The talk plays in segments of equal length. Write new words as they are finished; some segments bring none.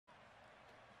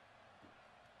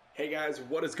Hey guys,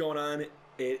 what is going on?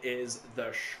 It is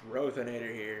the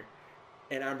Schrothinator here,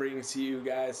 and I'm bringing to you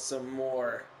guys some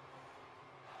more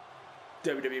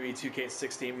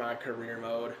WWE2K16 My Career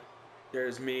Mode.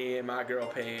 There's me and my girl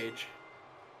Paige.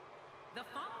 The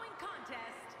following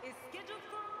contest is scheduled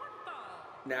for one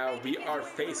fall. Now we are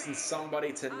facing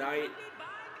somebody tonight,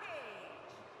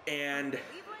 and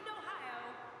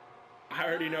I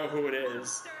already know who it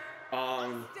is.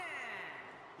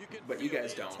 But you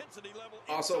guys don't.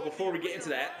 Also, before we get into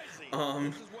that,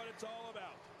 I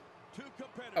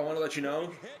want to let you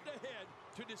know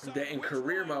that in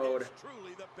career mode,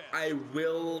 I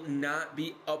will not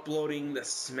be uploading the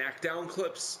SmackDown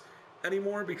clips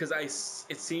anymore because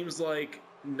it seems like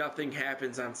nothing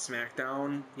happens on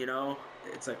SmackDown, you know?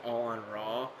 It's like all on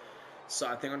Raw. So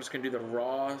I think I'm just going to do the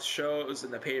Raw shows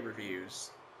and the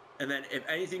pay-per-views. And then if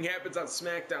anything happens on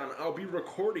SmackDown, I'll be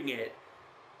recording it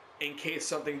in case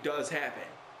something does happen.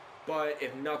 But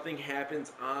if nothing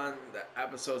happens on the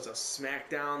episodes of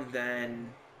SmackDown,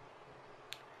 then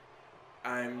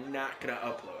I'm not going to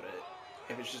upload it.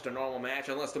 If it's just a normal match,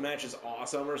 unless the match is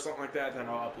awesome or something like that, then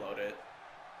I'll upload it.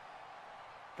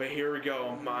 But here we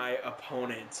go, my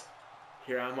opponent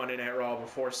here on Monday Night Raw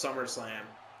before SummerSlam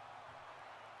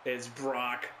is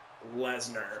Brock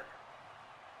Lesnar.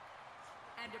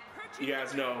 You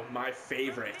guys know, my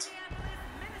favorite.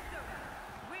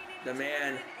 The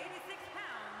man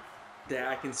that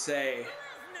I can say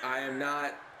I am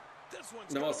not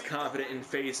the most confident in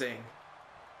facing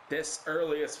this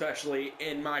early, especially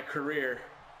in my career.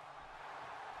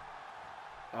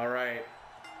 All right,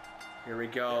 here we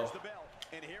go.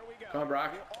 Come on,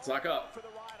 Brock. Let's lock up.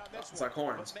 Let's lock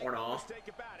horns. Or no.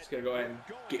 Just gonna go ahead and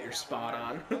get your spot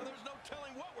on. There's no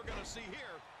telling what we're gonna see here.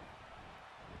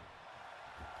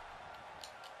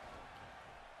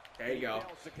 There you go.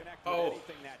 Oh,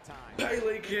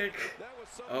 belly kick.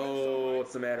 Oh,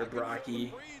 what's the matter,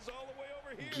 Brocky?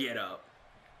 Get up.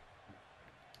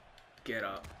 Get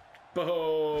up.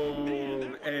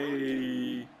 Boom.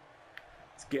 Hey.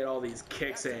 Let's get all these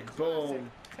kicks in.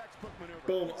 Boom.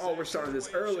 Boom. Oh, we're starting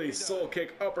this early. Soul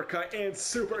kick, uppercut, and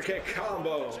super kick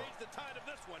combo.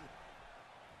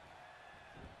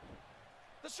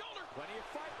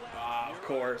 Ah, of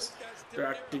course.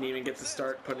 Brock didn't even get to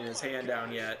start putting his hand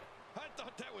down yet.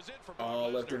 Oh,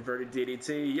 left inverted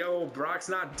DDT. Yo, Brock's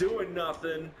not doing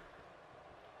nothing.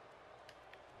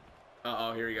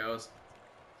 Uh-oh, here he goes.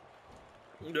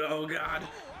 Oh, God.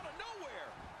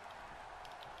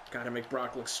 Gotta make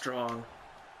Brock look strong.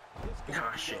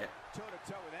 Ah, shit.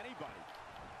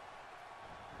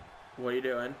 What are you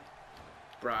doing?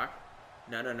 Brock?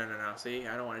 No. See,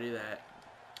 I don't want to do that.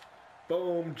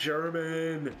 Boom,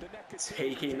 German.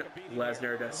 Taking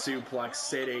Lesnar to Suplex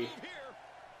City.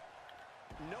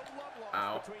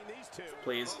 Ow.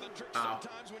 Please. Ow.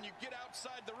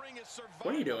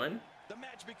 What are you doing?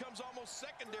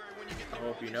 I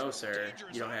hope you know, sir,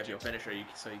 you don't have your finisher,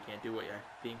 so you can't do what I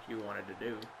think you wanted to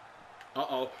do.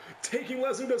 Uh-oh. Taking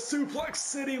Lesnar to Suplex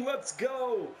City. Let's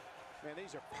go. Man,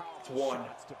 these are powerful 1,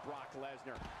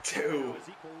 2,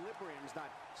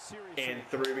 and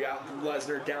 3. We got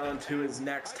Lesnar down to his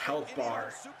next health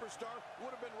bar.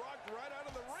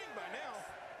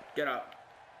 Get up.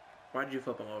 Why did you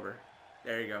flip him over?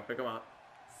 There you go. Pick him up.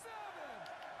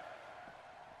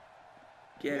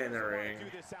 Get in the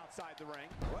ring.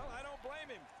 Well, I don't blame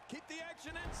him. Keep the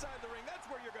action inside the ring. That's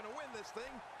where you're going to win this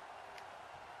thing.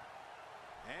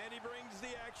 And he brings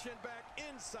the action back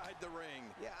inside the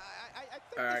ring. Yeah, I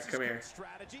think all right, come here.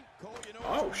 Strategy. Cole, you know,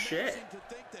 oh, shit.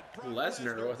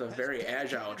 Lesnar with a very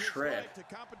agile trip.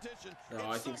 No,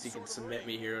 I think he can submit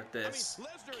me here with this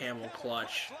camel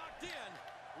clutch.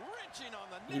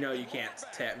 You know you can't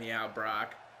tap me out,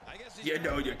 Brock. You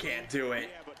know you can't do it.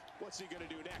 What's he going to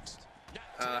do next?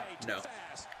 No.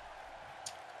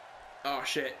 Oh,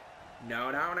 shit.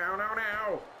 No.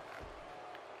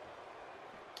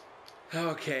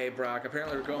 Okay, Brock,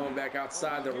 apparently we're going back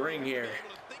outside the ring here.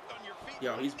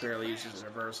 Yo, he's barely used his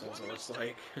reversal, so it's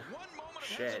like,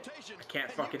 shit, I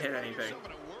can't fucking hit anything.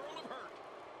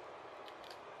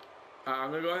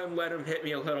 I'm going to go ahead and let him hit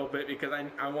me a little bit because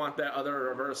I want that other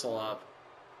reversal up.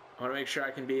 I want to make sure I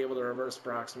can be able to reverse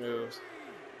Brock's moves.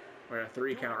 We're at a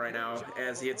 3 count right now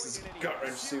as he hits his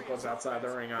gut-wrench suplex outside the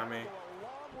ring on me.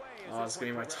 Oh, it's going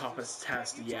to be my toughest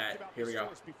test yet. Here we go.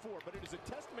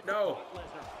 No.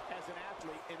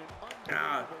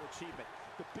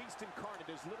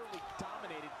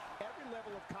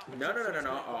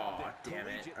 No. Oh, damn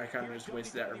it. I kind of just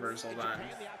wasted that reversal then.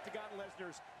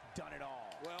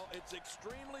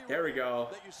 There we go.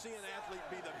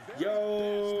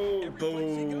 Yo,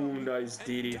 boom. Nice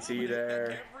DDT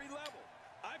there.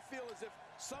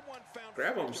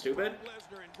 Grab him, stupid.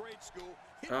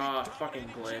 Ah, fucking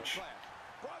glitch.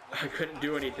 I couldn't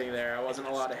do anything there. I wasn't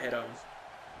allowed to hit him.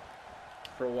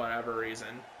 For whatever reason.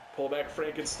 Pullback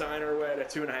Frankensteiner. We're at a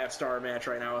 2.5-star match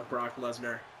right now with Brock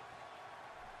Lesnar.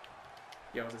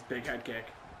 Yo, with his big head kick.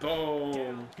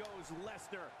 Boom.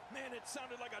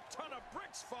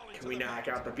 Can we knock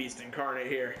out the Beast Incarnate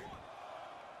here?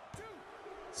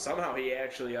 Somehow he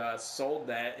actually sold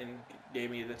that and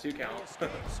gave me the 2 count.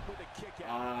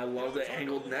 I love the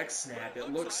angled neck snap.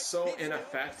 It looks so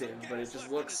ineffective, but it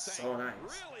just looks so nice.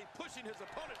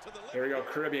 Here we go,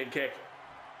 Caribbean kick.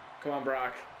 Come on,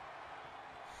 Brock.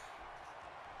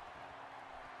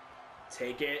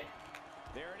 Take it.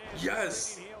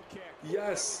 Yes!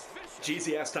 Yes!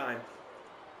 GTS time.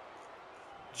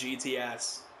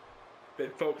 GTS. Been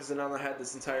focusing on the head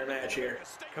this entire match here.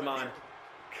 Come on.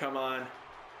 Come on.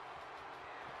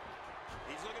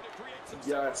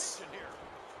 Yes.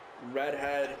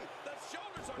 Redhead.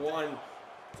 1,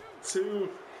 2.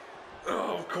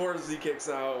 Oh, of course he kicks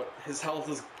out. His health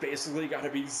has basically got to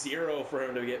be 0 for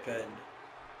him to get pinned.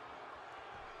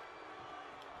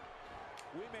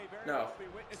 No.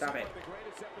 Stop it.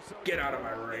 Get out of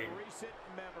my ring.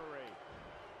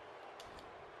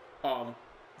 What?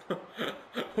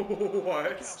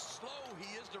 How slow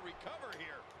he is to recover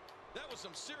here. That was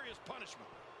some serious punishment.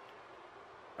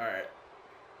 Alright.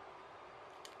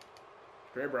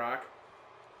 Great Brock.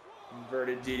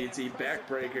 Inverted DDT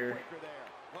backbreaker.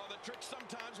 Well, the trick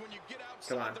sometimes when you get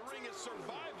Come on. outside the ring is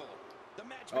survival. The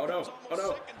match Oh no. becomes Oh no.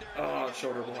 almost secondary when you Oh, get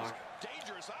shoulder all these block.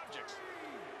 dangerous objects.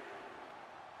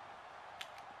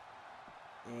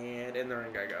 And in the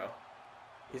ring I go.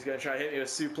 He's going to try to hit me with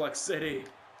Suplex City.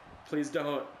 Please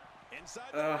don't.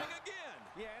 Inside the ring again.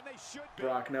 Yeah, and they should be.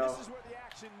 Brock, no. This is where the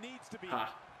action needs to be.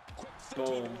 Ha. Quick thinking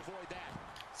to Boom. avoid that.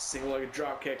 Single-legged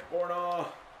drop kick. Or no.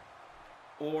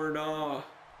 Or no.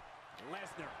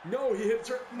 Lesnar. No, he hits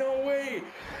her. No way.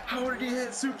 How did he hit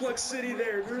Suplex City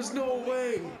there? There's no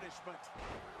way. Punishment.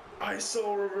 I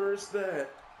so reversed that.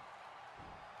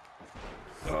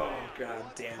 Oh,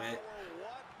 god damn it.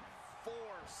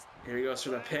 Here he goes for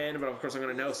the pin, but of course I'm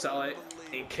going to no-sell it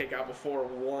and kick out before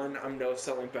 1. I'm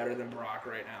no-selling better than Brock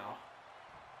right now.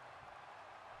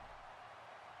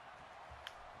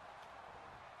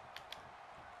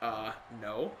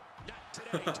 No.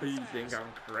 You think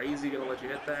I'm crazy going to let you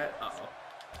hit that? Uh-oh.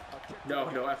 No,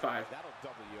 no, F5. That'll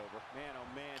double you over. Man, oh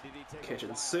man, did he take Kitchen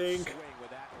a wild sink. swing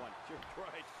with that one. You're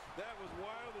right. That was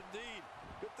wild indeed.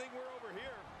 Good thing we're over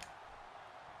here.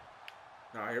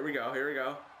 All right, here we go. Here we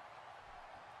go.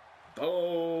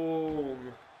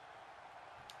 Boom.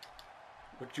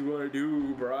 What you want to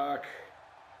do, Brock?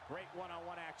 Great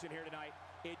one-on-one action here tonight.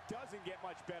 It doesn't get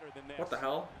much better than this. What the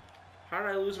hell? How did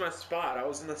I lose my spot? I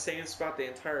was in the same spot the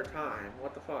entire time.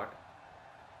 What the fuck?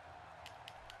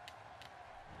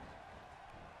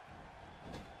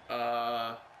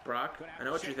 Brock, I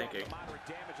know what you're thinking.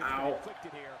 Ow.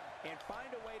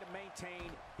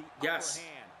 Yes.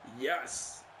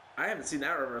 Yes. I haven't seen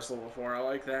that reversal before. I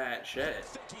like that. Shit.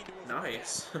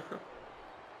 Nice.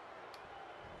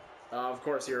 Of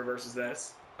course he reverses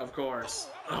this. Of course.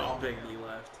 Oh, big knee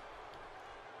left.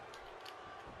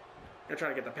 I'm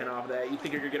trying to get the pin off of that. You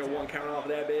think you're going to get a 1 count off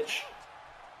of that, bitch?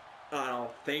 I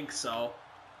don't think so.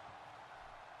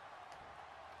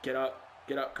 Get up.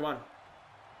 Get up. Come on.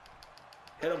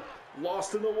 Hit him.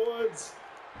 Lost in the woods.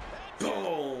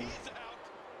 Boom.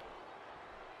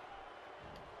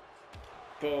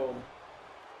 Boom.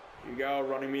 Here you go.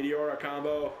 Running Meteora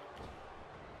combo.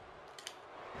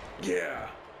 Yeah.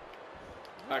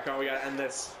 Alright, come on. We got to end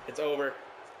this. It's over.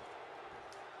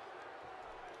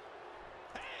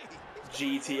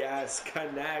 GTS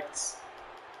connects.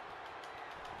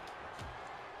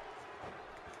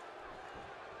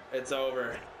 It's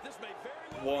over.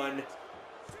 1,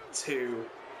 2.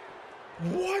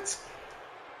 What?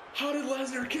 How did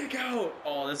Lesnar kick out?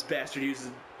 Oh, this bastard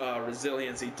uses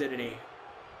resiliency, didn't he?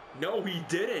 No, he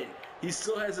didn't. He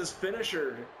still has his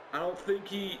finisher. I don't think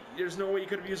he... There's no way he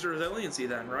could have used resiliency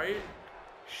then, right?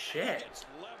 Shit.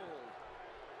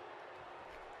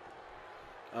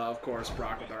 Of course,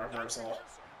 Brock with the reversal.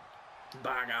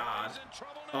 By God.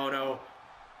 Oh, no.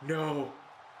 No.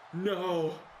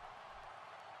 No.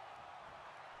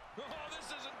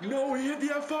 No, he hit the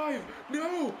F5.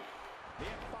 No.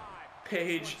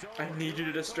 Paige, I need you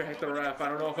to distract the ref. I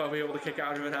don't know if I'll be able to kick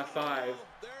out of an F5.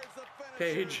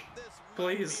 Paige,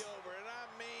 please.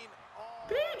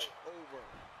 Paige.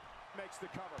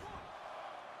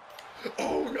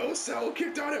 Oh, no sell.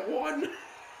 Kicked out at 1.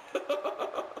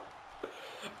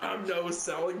 I'm no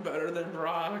selling better than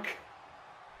Brock.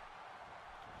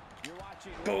 You're watching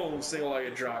Boom,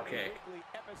 single-legged drop kick.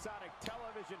 Episodic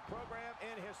television program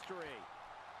in history.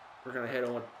 We're gonna hit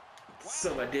him with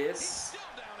some of this.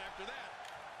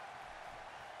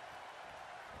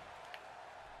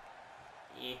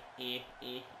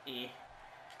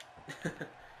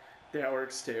 That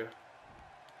works too.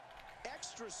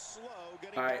 Extra slow.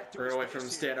 All right, we're gonna wait for him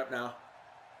to stand up now.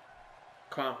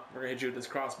 Come on, we're gonna hit you with this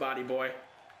crossbody, boy.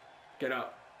 Get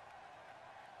up.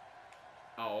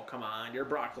 Oh, come on, you're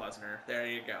Brock Lesnar. There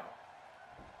you go.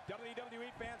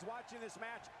 WWE fans watching this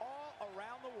match all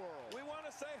around the world. We want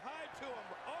to say hi to him.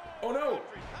 Oh no!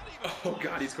 Oh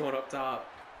god, he's going up top.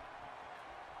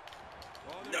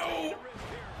 No!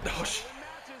 Oh shit!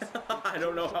 I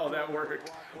don't know how that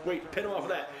worked. Wait, pin him off of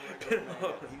that. Pin him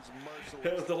off.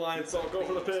 Hit with the line salt. Go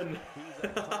for the pin. He's a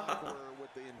conqueror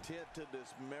with the intent to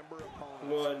dismember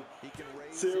opponents. 1, He can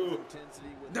raise 2. his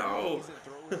intensity with No! ease and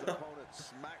throw his opponent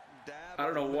smack dab. I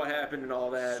don't know what happened and all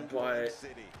that, but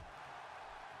City.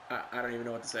 I don't even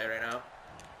know what to say right now.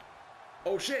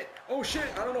 Oh shit! Oh shit!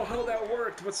 I don't know how that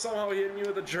worked, but somehow he hit me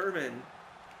with a German.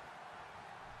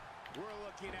 We're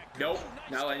looking at Nope.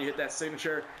 Not letting you hit that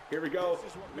signature. Here we go.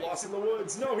 Lost in the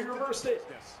woods. No, he reversed it.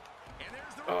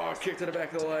 Oh, kick to the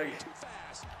back of the leg.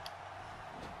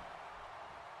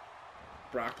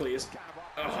 Brock, please.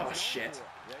 Oh, shit.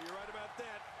 Yeah, you're right about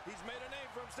that. He's made a name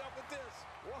for himself with this.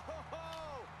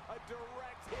 Whoa! A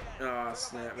direct hit. Oh,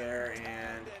 snap there.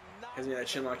 And has me that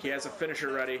chin lock. He has a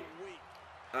finisher ready.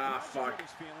 Ah, fuck.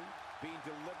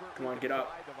 Come on, get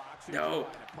up. No.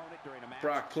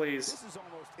 Brock, please.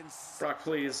 Brock,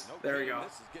 please. There we go.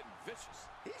 This is getting vicious.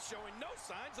 He's showing no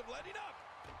signs of letting up.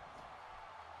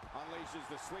 Unleashes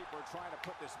the sleeper, trying to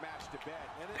put this match to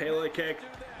bed. Pele kick.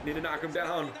 Need to knock him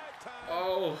down.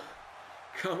 Oh,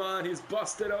 come on. He's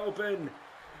busted open.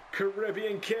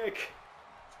 Caribbean kick.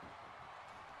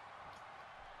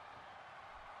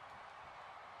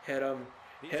 Hit him.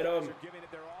 Hit him.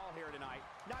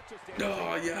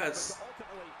 Oh, yes.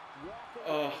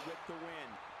 Oh.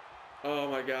 Oh,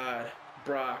 my God.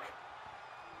 Brock.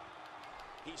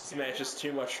 This match is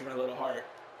too much for my little heart.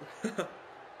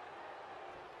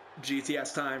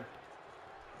 GTS time.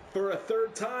 For a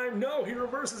third time. No, he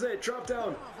reverses it. Drop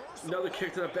down. Another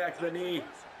kick to the back of the knee.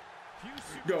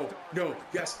 No, no,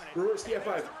 yes. Reverse the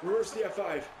F5. Reverse the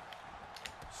F5.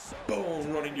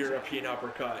 Boom, running European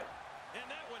uppercut.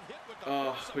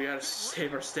 Oh, we gotta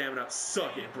save our stamina.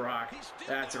 Suck it, Brock.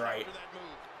 That's right.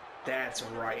 That's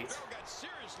right.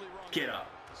 Get up.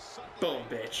 Boom,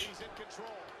 bitch.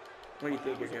 What do you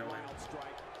think you're doing?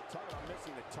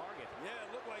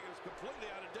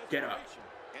 Get up.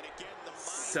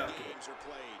 Suck it.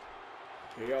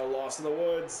 Here you go, lost in the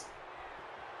woods.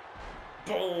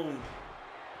 Boom.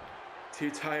 Too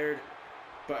tired,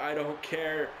 but I don't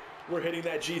care. We're hitting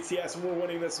that GTS and we're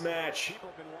winning this match. People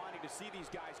have been wanting to see these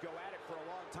guys go at it for a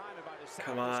long time. And by the sound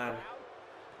Come of this on. crowd,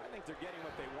 I think they're getting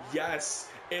what they want. Yes,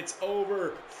 it's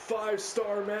over.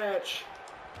 5-star match.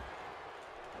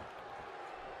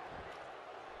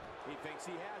 He thinks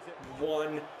he has it.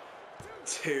 1,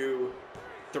 2,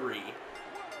 3. What a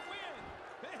win!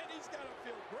 Man, he's got to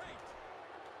feel great.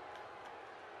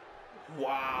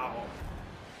 Wow.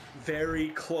 Very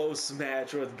close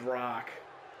match with Brock.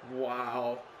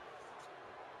 Wow.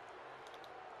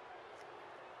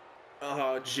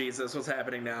 Oh, Jesus. What's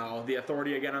happening now? The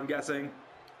Authority again, I'm guessing.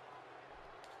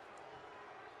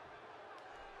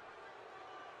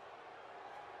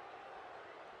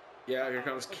 Yeah, here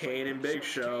comes Kane and Big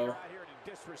Show. Out here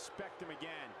to disrespect him again.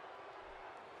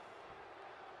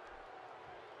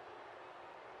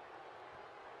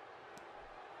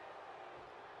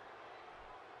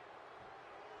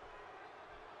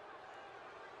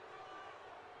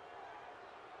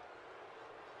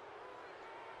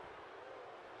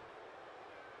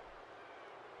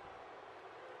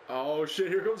 Oh shit,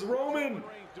 here comes Roman!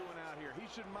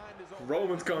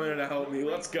 Roman's coming in to help me,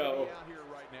 let's go.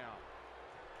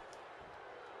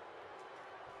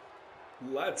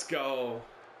 Let's go.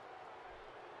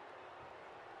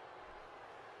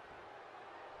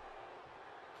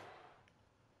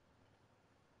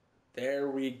 There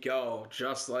we go,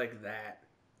 just like that.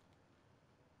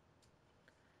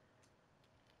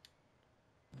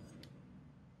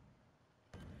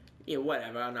 Yeah,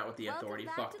 whatever, I'm not with the Authority,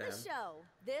 fuck them. Welcome back to the show.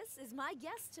 This is my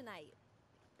guest tonight.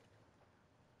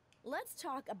 Let's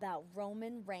talk about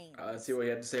Roman Reigns. Let's see what you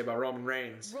had to say about Roman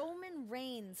Reigns. Roman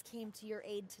Reigns came to your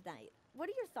aid tonight. What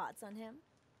are your thoughts on him?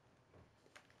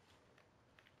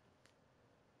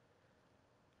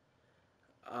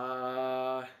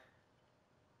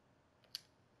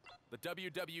 The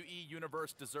WWE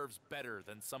Universe deserves better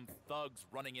than some thugs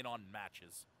running in on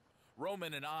matches.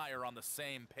 Roman and I are on the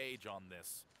same page on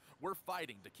this. We're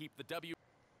fighting to keep the W.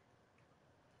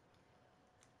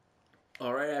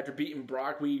 All right, after beating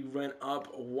Brock, we went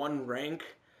up 1 rank.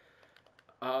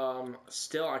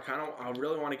 Still, I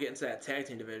really want to get into that tag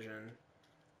team division.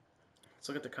 Let's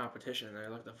look at the competition there.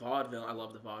 Look at the vaudeville. I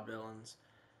love the vaudevillains.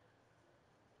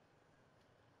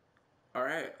 All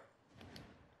right.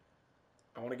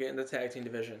 I want to get in the tag team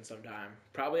division sometime.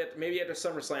 Probably maybe after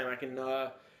SummerSlam, I can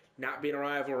not be in a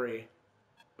rivalry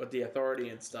with the Authority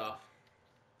and stuff.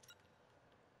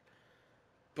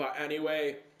 But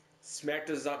anyway,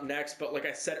 SmackDown is up next. But like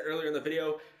I said earlier in the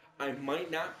video, I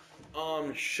might not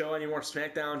show any more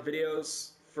SmackDown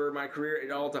videos for my career.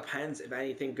 It all depends if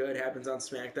anything good happens on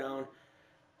SmackDown.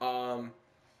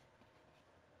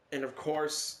 And of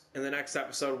course, in the next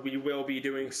episode, we will be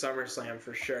doing SummerSlam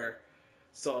for sure.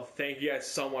 So thank you guys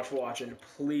so much for watching.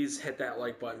 Please hit that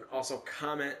like button. Also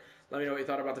comment. Let me know what you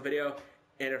thought about the video.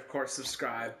 And of course,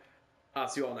 subscribe. I'll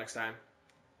see you all next time.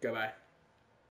 Goodbye.